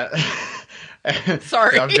 Yeah.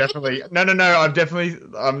 Sorry. I'm just sort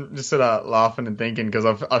of laughing and thinking because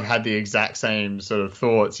I've had the exact same sort of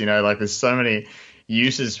thoughts, you know, like there's so many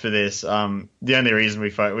uses for this. The only reason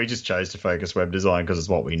we just chose to focus web design because it's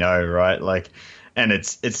what we know, right? Like, and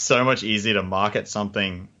it's so much easier to market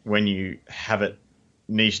something when you have it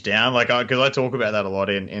niche down. Like, because I talk about that a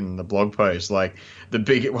lot in the blog post. Like,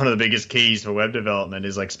 one of the biggest keys for web development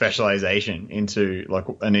is like specialization into like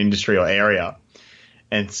an industry or area.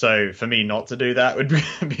 And so for me not to do that would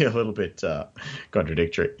be a little bit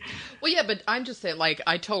contradictory. Well, yeah, but I'm just saying, like,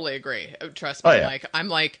 I totally agree. Trust me. Oh, yeah. Like, I'm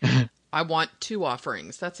like, I want 2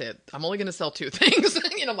 offerings. That's it. I'm only going to sell 2 things.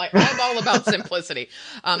 You know, like, I'm all about simplicity.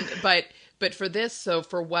 But for this, so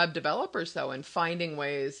for web developers though, and finding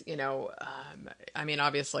ways, you know, I mean,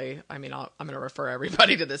 obviously, I'm going to refer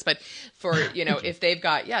everybody to this, but for, you know, if they've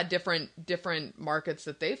got, different markets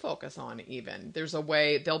that they focus on, even there's a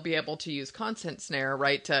way they'll be able to use Content Snare,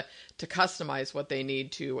 right, to customize what they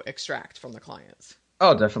need to extract from the clients.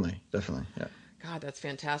 Oh, definitely. Yeah. God, that's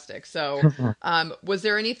fantastic. So, was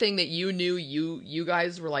there anything that you knew you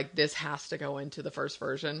guys were like, this has to go into the first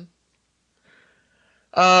version?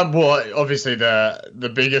 Well, obviously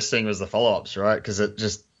the biggest thing was the follow-ups, right? Because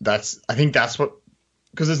I think that's what,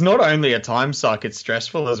 because it's not only a time suck, it's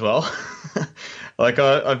stressful as well. Like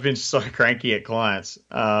I've been so cranky at clients,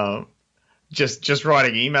 just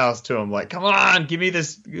writing emails to them like, come on, give me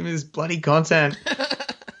this bloody content.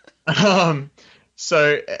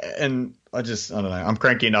 So, and I don't know, I'm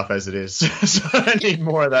cranky enough as it is. So I need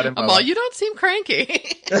more of that in my life. You don't seem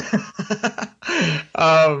cranky.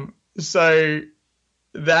 So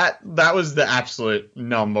that was the absolute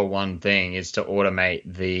number one thing, is to automate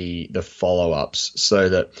the follow-ups, so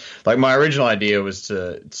that, like, my original idea was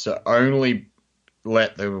to only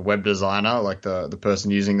let the web designer, like the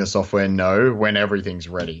person using the software, know when everything's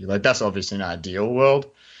ready. Like, that's obviously an ideal world.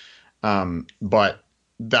 But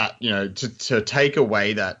that, you know, to take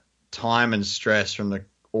away that time and stress from the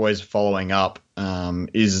always following up,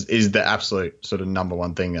 is the absolute sort of number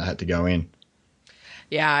one thing that had to go in.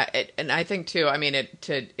 Yeah, and I think too, I mean,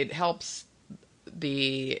 it helps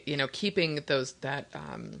the, you know, keeping that's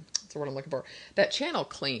what I'm looking for, that channel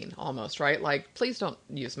clean almost, right? Like, please don't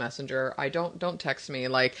use Messenger. Don't text me,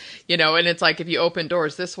 like, you know, and it's like, if you open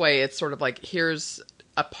doors this way, it's sort of like, here's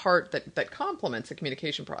a part that complements the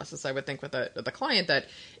communication process. I would think with the client, that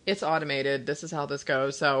it's automated. This is how this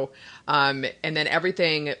goes. So, and then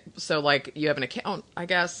everything, so like you have an account, I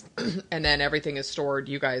guess, and then everything is stored.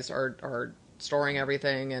 You guys are storing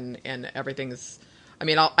everything, and everything is, I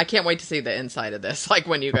mean, I can't wait to see the inside of this, like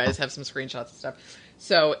when you guys have some screenshots and stuff.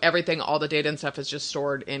 So everything, all the data and stuff is just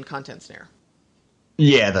stored in Content Snare.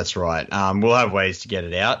 Yeah, that's right. We'll have ways to get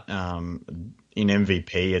it out. in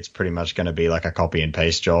MVP, it's pretty much going to be like a copy and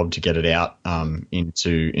paste job to get it out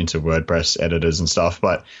into WordPress editors and stuff,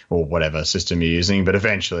 or whatever system you're using. But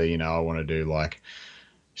eventually, I want to do like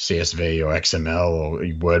CSV or XML or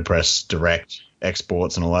WordPress direct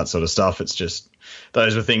exports and all that sort of stuff. It's just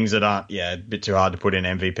those are things that aren't a bit too hard to put in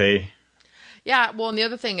MVP. Yeah, well, and the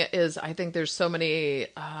other thing is, I think there's so many,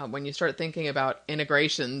 when you start thinking about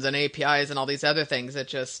integrations and APIs and all these other things,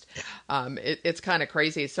 it's kind of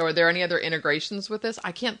crazy. So are there any other integrations with this?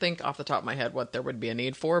 I can't think off the top of my head what there would be a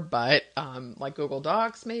need for, but like Google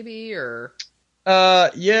Docs maybe, or...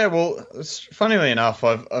 Yeah, well, funnily enough,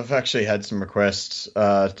 I've actually had some requests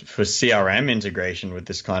for CRM integration with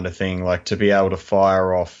this kind of thing, like to be able to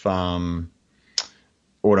fire off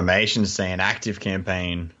automation, say an active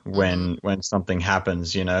campaign when something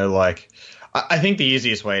happens, like I think the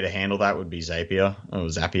easiest way to handle that would be Zapier. I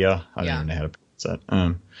don't even know how to pronounce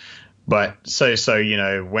that. But so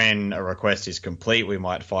when a request is complete, we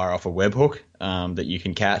might fire off a webhook that you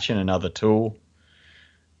can catch in another tool.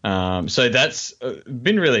 So that's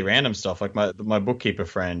been really random stuff. Like my bookkeeper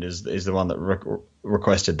friend is the one that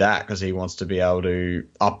requested that because he wants to be able to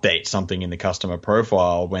update something in the customer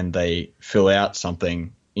profile when they fill out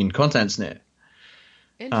something in Content Snare.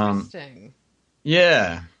 Interesting.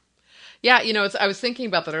 Yeah. Yeah, I was thinking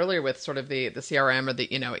about that earlier with sort of the CRM or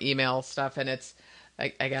the email stuff, and it's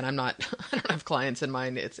again, I don't have clients in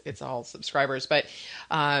mind. It's all subscribers, but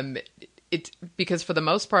it's because for the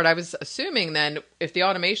most part, I was assuming then if the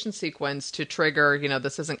automation sequence to trigger,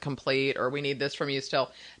 this isn't complete or we need this from you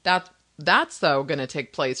still, that's though going to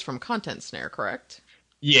take place from Content Snare, correct?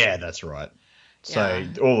 Yeah, that's right. So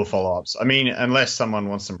all the follow-ups. I mean, unless someone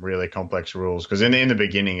wants some really complex rules, because in the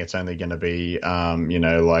beginning, it's only going to be,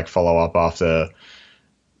 like follow-up after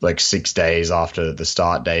like 6 days after the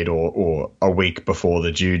start date or a week before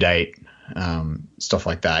the due date, stuff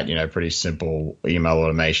like that. Pretty simple email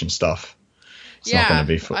automation stuff. It's not going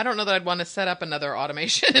to be I don't know that I'd want to set up another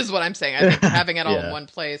automation is what I'm saying. I think having it all in one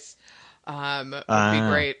place would be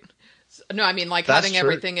great. No, I mean, like having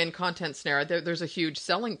everything in Content Snare, there's a huge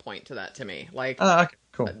selling point to that to me. Like, okay,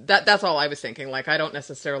 cool. That's all I was thinking. Like, I don't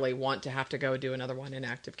necessarily want to have to go do another one in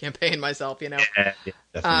Active Campaign myself, Yeah,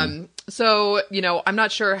 definitely. So, I'm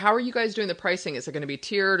not sure. How are you guys doing the pricing? Is it going to be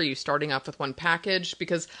tiered? Are you starting off with one package?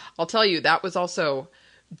 Because I'll tell you, that was also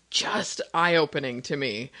just eye-opening to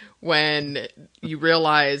me when you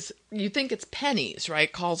realize you think it's pennies, right?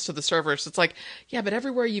 Calls to the server. So it's like, yeah, but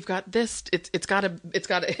everywhere you've got this, it's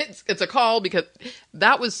a call, because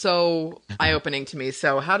that was so eye-opening to me.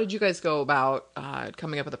 So how did you guys go about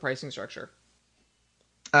coming up with a pricing structure?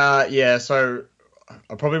 So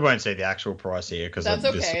I probably won't say the actual price here because that's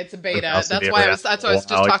okay. It's a beta. That's why I was just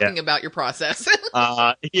talking about your process.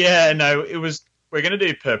 We're going to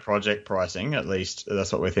do per project pricing, at least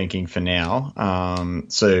that's what we're thinking for now.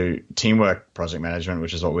 So teamwork project management,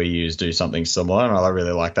 which is what we use, do something similar. And I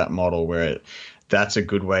really like that model where that's a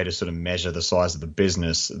good way to sort of measure the size of the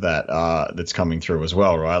business that's coming through as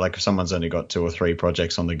well, right? Like if someone's only got 2 or 3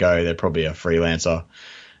 projects on the go, they're probably a freelancer.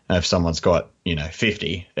 And if someone's got,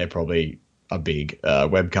 50, they're probably a big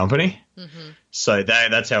web company. Mm-hmm. So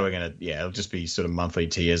that's how we're going to, it'll just be sort of monthly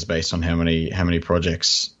tiers based on how many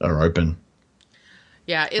projects are open.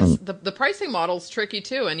 Yeah, it's the pricing model's tricky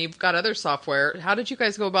too, and you've got other software. How did you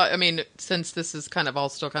guys go about? I mean, since this is kind of all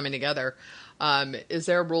still coming together, is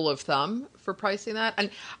there a rule of thumb for pricing that? And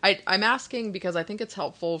I'm asking because I think it's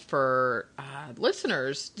helpful for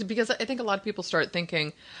listeners, because I think a lot of people start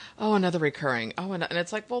thinking, "Oh, another recurring. Oh, and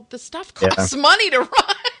it's like, well, this stuff costs money to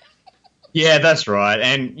run." Yeah, that's right.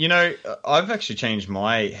 And, I've actually changed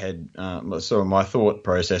my sort of my thought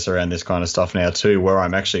process around this kind of stuff now too, where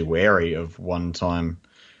I'm actually wary of one-time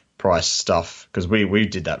price stuff, because we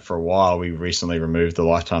did that for a while. We recently removed the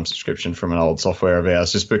lifetime subscription from an old software of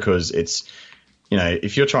ours just because it's,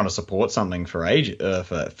 if you're trying to support something for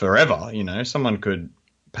forever, someone could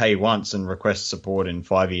pay once and request support in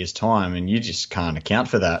 5 years' time, and you just can't account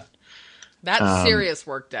for that. That's serious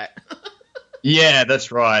work debt. Yeah,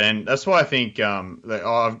 that's right, and that's why I think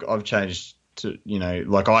that I've changed to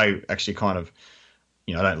like I actually kind of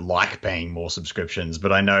I don't like paying more subscriptions,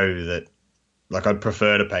 but I know that like I'd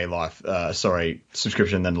prefer to pay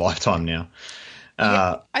subscription than lifetime now.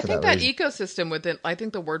 I think that ecosystem within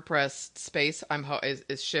the WordPress space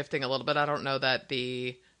is shifting a little bit. I don't know that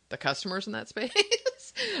the customers in that space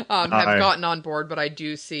have gotten on board, but I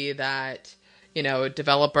do see that.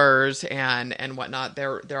 Developers and whatnot,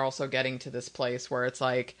 they're also getting to this place where it's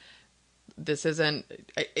like,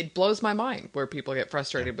 it blows my mind where people get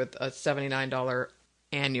frustrated with a $79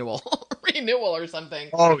 annual renewal or something.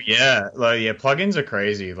 Oh yeah, like plugins are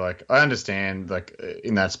crazy. Like I understand, like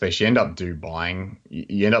in that space, you end up buying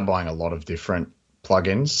a lot of different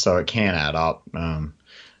plugins, so it can add up.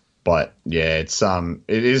 But yeah, it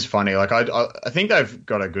is funny. Like I think they've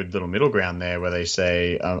got a good little middle ground there where they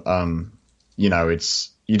say, it's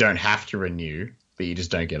you don't have to renew, but you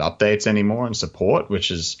just don't get updates anymore and support,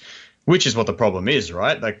 which is what the problem is,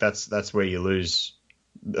 right? Like that's where you lose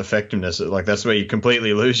effectiveness. Like that's where you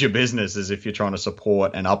completely lose your business, is if you're trying to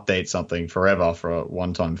support and update something forever for a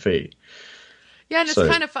one-time fee. Yeah, and it's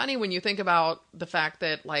kind of funny when you think about the fact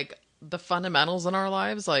that like the fundamentals in our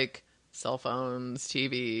lives, like cell phones,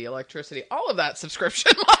 TV, electricity, all of that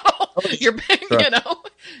subscription model, you're paying,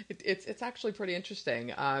 it's actually pretty interesting.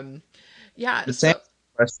 The same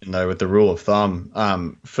question though with the rule of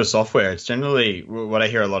thumb for software, it's generally what I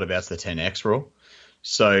hear a lot about is the 10x rule.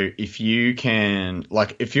 So if you're going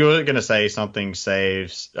to say something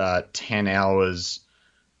saves 10 hours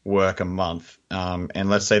work a month, and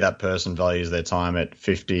let's say that person values their time at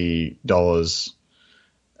 $50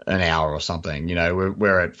 an hour or something,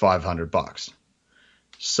 we're at $500.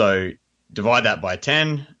 So divide that by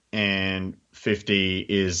 10, and 50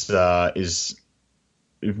 is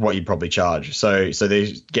what you'd probably charge. So they're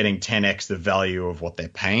getting 10x the value of what they're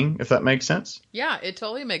paying, if that makes sense. Yeah, it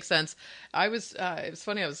totally makes sense. It was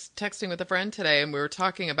funny. I was texting with a friend today and we were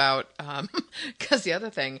talking about, cause the other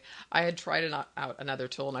thing, I had tried out another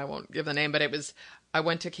tool, and I won't give the name, but I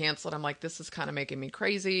went to cancel it. I'm like, this is kind of making me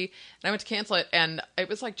crazy. And I went to cancel it, and it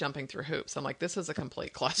was like jumping through hoops. I'm like, this is a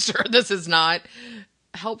complete cluster. This is not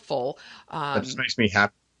helpful. That just makes me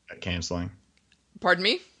happy at canceling. Pardon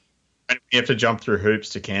me? You have to jump through hoops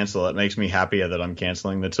to cancel. It makes me happier that I'm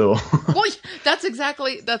canceling the tool. Well, that's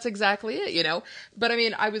exactly it, But I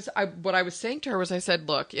mean, what I was saying to her was, I said,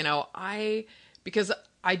 look, because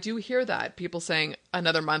I do hear that people saying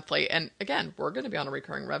another monthly, and again, we're going to be on a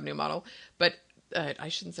recurring revenue model, but I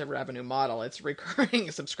shouldn't say revenue model, it's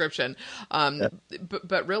recurring subscription.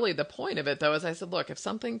 But really the point of it though, is I said, look, if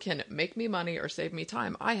something can make me money or save me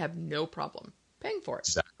time, I have no problem paying for it.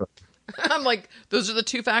 Exactly. I'm like, those are the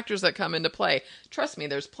two factors that come into play. Trust me,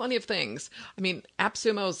 there's plenty of things. I mean,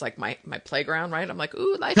 AppSumo is like my playground, right? I'm like,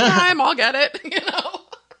 ooh, lifetime, I'll get it,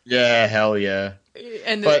 Yeah, hell yeah.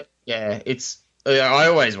 I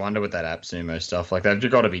always wonder with that AppSumo stuff. Like,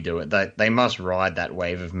 they've got to be doing that. They must ride that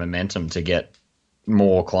wave of momentum to get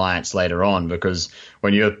more clients later on, because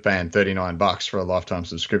when you're paying $39 for a lifetime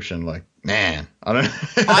subscription, like, man, I don't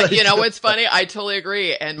know. It's funny. I totally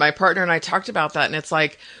agree. And my partner and I talked about that, and it's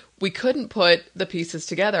like, we couldn't put the pieces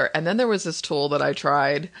together. And then there was this tool that I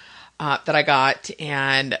tried, that I got,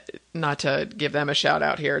 and not to give them a shout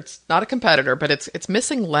out here, it's not a competitor, but it's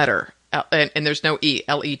missing letter, and there's no E,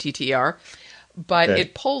 Letter. But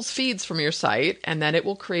It pulls feeds from your site, and then it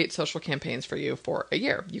will create social campaigns for you for a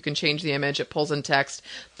year. You can change the image, it pulls in text,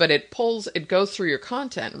 but it goes through your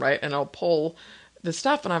content, right? And it'll pull the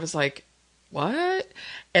stuff. And I was like, what?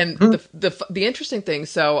 And the interesting thing,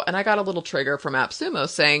 and I got a little trigger from AppSumo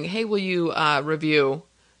saying, hey, will you review,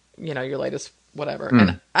 your latest whatever.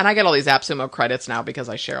 And I get all these AppSumo credits now because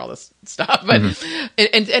I share all this stuff. But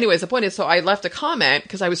and anyways, the point is, so I left a comment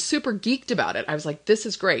because I was super geeked about it. I was like, this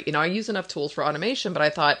is great. I use enough tools for automation, but I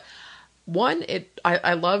thought, one,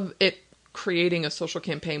 I love it creating a social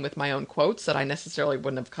campaign with my own quotes that I necessarily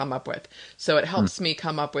wouldn't have come up with. So it helps me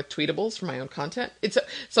come up with tweetables for my own content.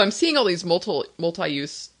 So I'm seeing all these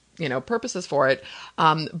multi-use purposes for it.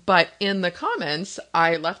 But in the comments,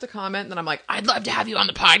 I left a comment and then I'm like, I'd love to have you on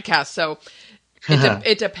the podcast. So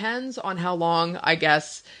it depends on how long, I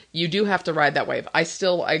guess, you do have to ride that wave. I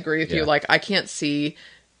agree with you. Like, I can't see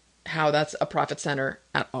how that's a profit center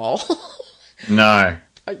at all. No.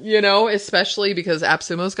 Especially because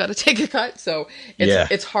AppSumo's got to take a cut. So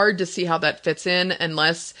it's hard to see how that fits in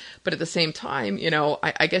but at the same time,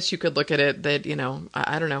 I guess you could look at it that,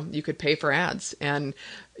 I don't know, you could pay for ads and,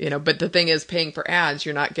 but the thing is, paying for ads,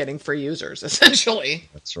 you're not getting free users, essentially.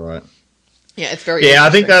 That's right. Yeah, it's very I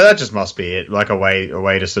think that just must be it, like a way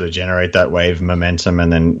to sort of generate that wave of momentum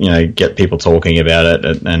and then, get people talking about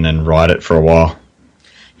it and then ride it for a while.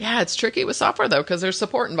 Yeah, it's tricky with software, though, because there's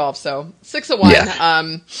support involved. So 6 of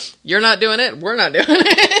 1, you're not doing it, we're not doing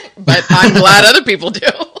it, but I'm glad other people do.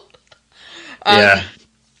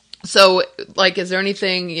 So, like, is there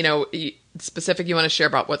anything, specific you want to share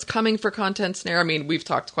about what's coming for Content Snare? I mean, we've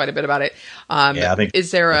talked quite a bit about it. I think is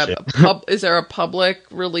there a public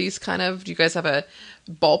release kind of? Do you guys have a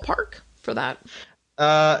ballpark for that?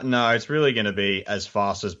 No, it's really going to be as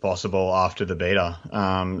fast as possible after the beta.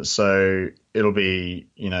 So it'll be,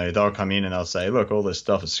 they'll come in and they'll say, look, all this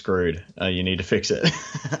stuff is screwed. You need to fix it.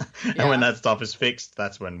 And when that stuff is fixed,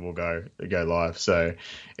 that's when we'll go live. So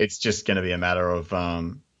it's just going to be a matter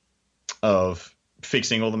of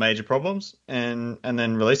fixing all the major problems and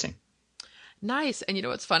then releasing. Nice. And you know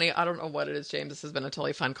what's funny? I don't know what it is, James. This has been a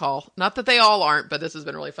totally fun call. Not that they all aren't, but this has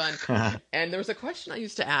been really fun. And there was a question I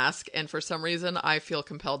used to ask, and for some reason I feel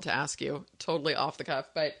compelled to ask you, totally off the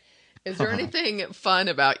cuff. But is there anything fun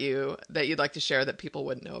about you that you'd like to share that people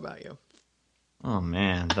wouldn't know about you? Oh,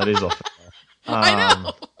 man, that is off the cuff. I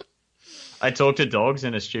know. I talk to dogs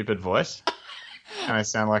in a stupid voice, and I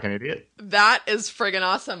sound like an idiot. That is friggin'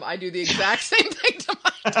 awesome. I do the exact same thing to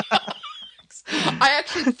my dogs. I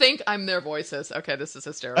actually think I'm their voices. Okay, this is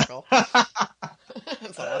hysterical.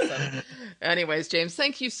 That's awesome. Anyways, James,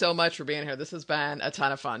 thank you so much for being here. This has been a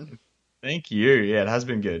ton of fun. Thank you. Yeah, it has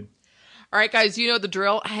been good. All right, guys, you know the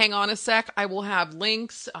drill. Hang on a sec. I will have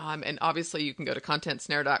links, and obviously you can go to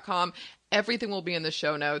contentsnare.com. Everything will be in the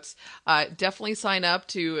show notes. Definitely sign up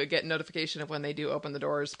to get notification of when they do open the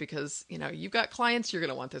doors because, you've got clients, you're going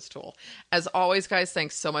to want this tool. As always, guys,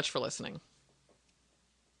 thanks so much for listening.